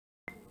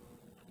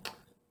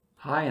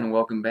Hi and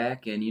welcome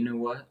back, and you know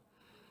what?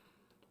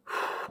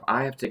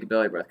 I have to take a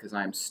belly breath because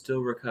I'm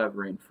still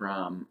recovering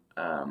from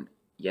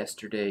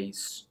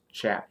yesterday's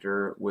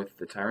chapter with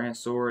the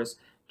Tyrannosaurus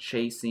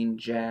chasing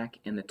Jack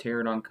and the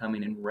pterodon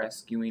coming and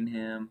rescuing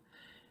him.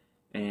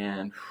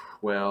 And,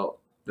 well,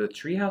 the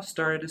treehouse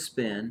started to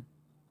spin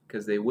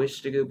because they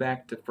wished to go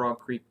back to Frog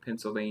Creek,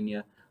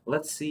 Pennsylvania.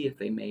 Let's see if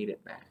they made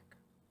it back.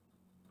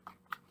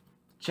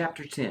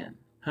 Chapter 10,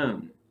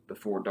 Home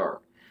Before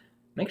Dark.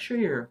 Make sure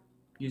you're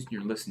using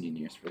your listening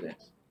ears for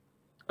this.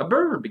 A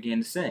bird began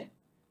to sing.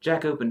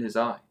 Jack opened his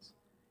eyes.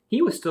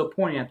 He was still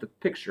pointing at the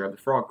picture of the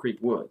Frog Creek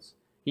woods.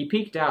 He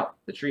peeked out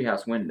the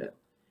treehouse window.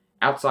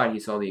 Outside he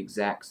saw the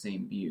exact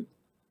same view.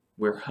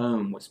 "We're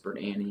home," whispered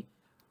Annie.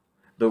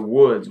 The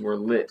woods were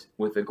lit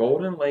with a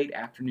golden late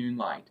afternoon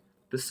light.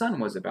 The sun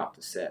was about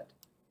to set.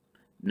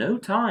 No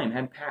time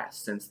had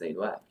passed since they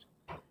left.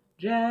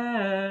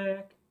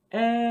 "Jack!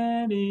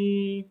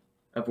 Annie!"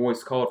 a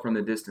voice called from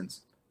the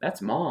distance.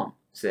 "That's Mom,"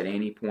 said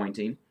Annie,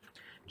 pointing.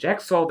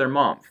 Jack saw their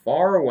mom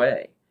far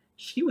away.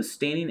 She was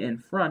standing in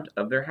front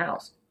of their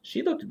house.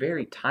 She looked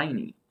very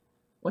tiny.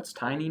 What's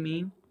tiny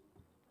mean?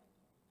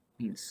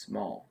 It means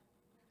small.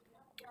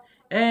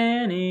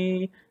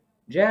 "Annie!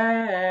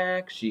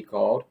 Jack!" she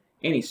called.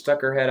 Annie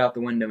stuck her head out the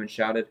window and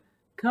shouted,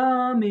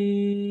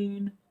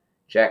 "Coming!"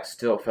 Jack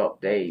still felt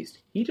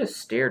dazed. He just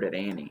stared at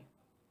Annie.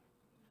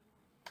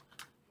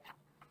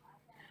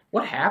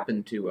 "What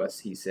happened to us?"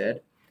 he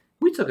said.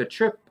 "We took a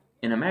trip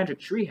in a magic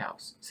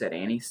treehouse," said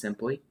Annie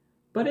simply.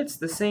 "But it's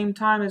the same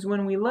time as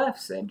when we left,"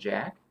 said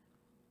Jack.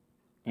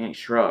 Annie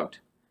shrugged.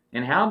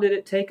 "And how did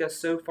it take us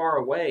so far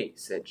away?"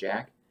 said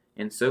Jack.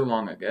 "And so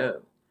long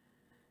ago?"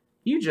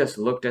 "You just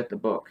looked at the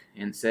book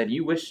and said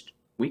you wished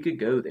we could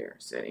go there,"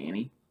 said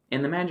Annie.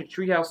 "And the magic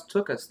treehouse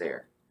took us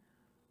there."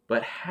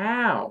 "But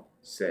how?"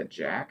 said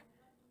Jack.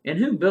 "And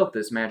who built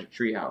this magic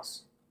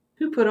treehouse?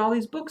 Who put all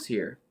these books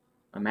here?"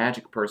 "A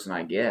magic person,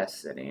 I guess,"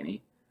 said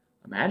Annie.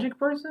 "A magic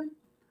person?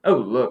 Oh,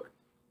 look,"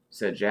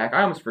 said Jack.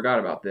 "I almost forgot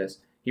about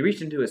this." He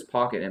reached into his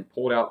pocket and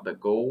pulled out the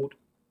gold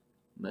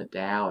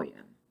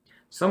medallion.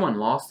 "Someone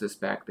lost this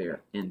back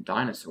there in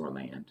Dinosaur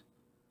Land.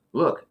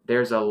 Look,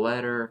 there's a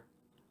letter."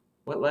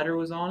 What letter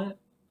was on it?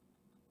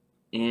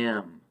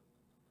 M.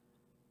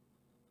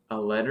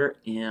 A letter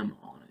M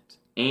on it.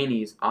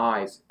 Annie's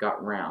eyes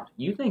got round.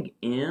 "You think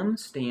M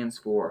stands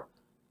for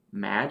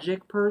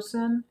magic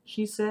person?"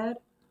 she said.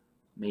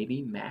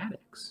 "Maybe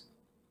Maddox."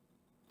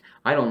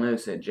 "I don't know,"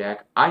 said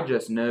Jack. "I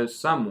just know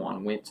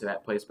someone went to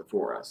that place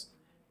before us."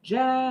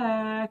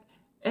 "Jack!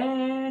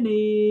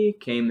 Annie!"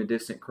 came the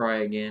distant cry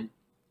again.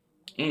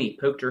 Annie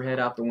poked her head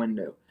out the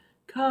window.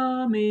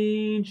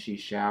 "Coming!" she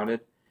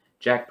shouted.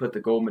 Jack put the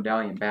gold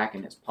medallion back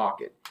in his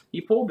pocket.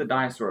 He pulled the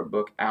dinosaur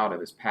book out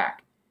of his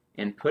pack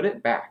and put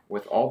it back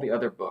with all the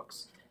other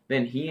books.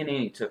 Then he and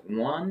Annie took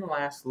one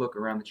last look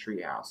around the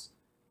treehouse.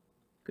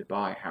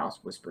 "Goodbye,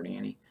 house," whispered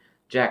Annie.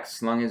 Jack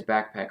slung his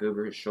backpack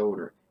over his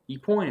shoulder. He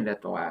pointed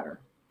at the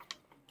ladder.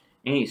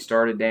 Annie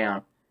started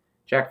down.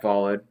 Jack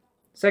followed.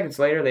 Seconds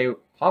later, they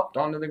hopped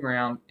onto the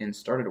ground and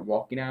started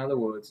walking out of the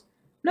woods.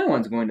 "No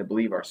one's going to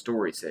believe our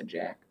story," said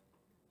Jack.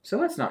 "So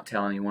let's not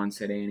tell anyone,"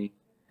 said Annie.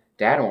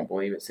 "Dad won't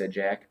believe it," said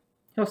Jack.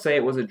 "He'll say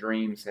it was a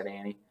dream," said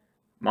Annie.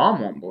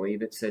 "Mom won't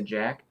believe it," said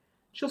Jack.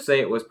 "She'll say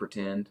it was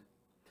pretend."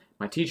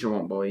 "My teacher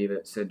won't believe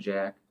it," said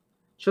Jack.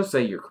 "She'll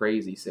say you're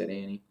crazy," said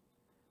Annie.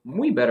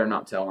 "We better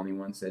not tell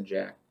anyone," said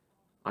Jack.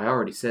 "I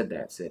already said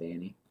that," said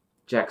Annie.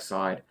 Jack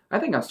sighed. "I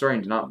think I'm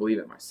starting to not believe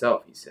it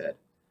myself," he said.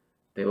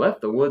 They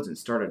left the woods and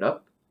started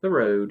up the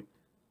road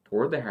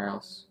toward the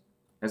house.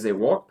 As they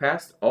walked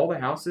past all the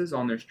houses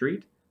on their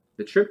street,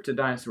 the trip to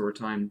Dinosaur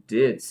Time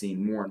did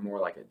seem more and more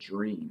like a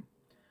dream.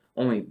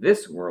 Only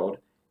this world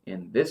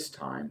and this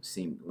time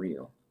seemed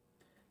real.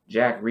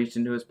 Jack reached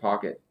into his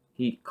pocket.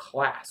 He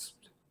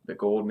clasped the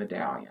gold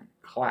medallion.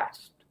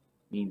 Clasped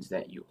means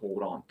that you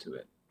hold on to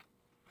it.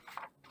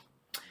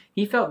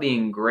 He felt the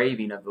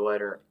engraving of the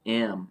letter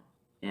M,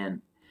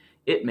 and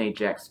it made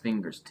Jack's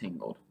fingers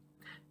tingle.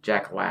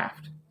 Jack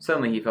laughed.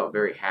 Suddenly he felt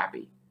very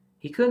happy.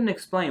 He couldn't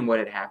explain what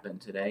had happened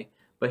today,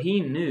 but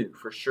he knew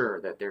for sure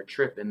that their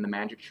trip in the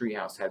magic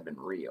treehouse had been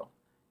real.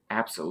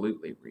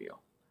 Absolutely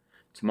real.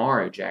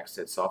 "Tomorrow," Jack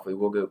said softly,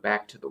 "we'll go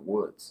back to the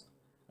woods."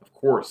 "Of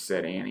course,"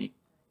 said Annie.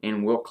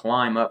 "And we'll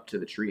climb up to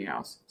the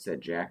treehouse,"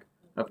 said Jack.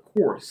 "Of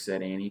course,"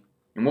 said Annie.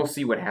 "And we'll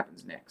see what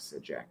happens next,"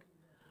 said Jack.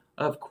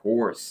 "Of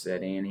course,"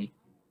 said Annie.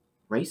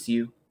 "Race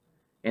you."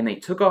 And they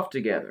took off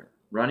together,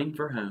 running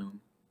for home.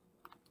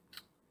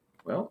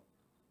 Well,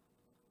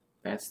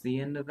 that's the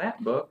end of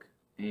that book.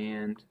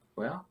 And,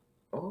 well,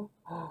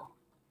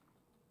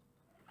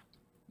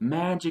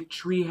 Magic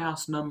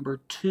Treehouse number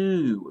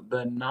 2,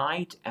 The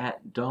Night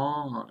at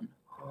Dawn.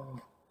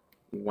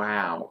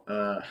 Wow.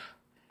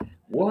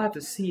 We'll have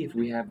to see if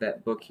we have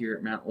that book here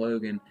at Mount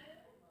Logan.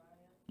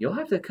 You'll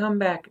have to come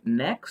back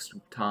next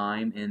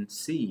time and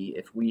see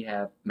if we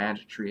have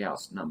Magic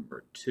Treehouse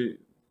number 2.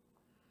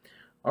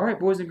 Alright,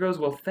 boys and girls,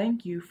 well,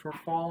 thank you for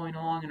following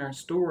along in our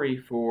story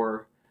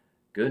for,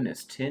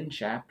 goodness, 10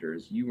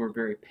 chapters. You were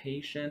very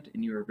patient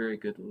and you were a very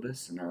good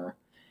listener.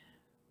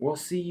 we'll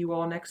see you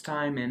all next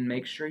time, and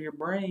make sure your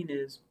brain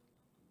is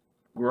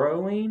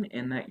growing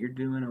and that you're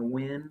doing a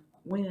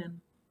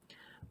win-win.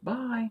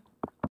 Bye.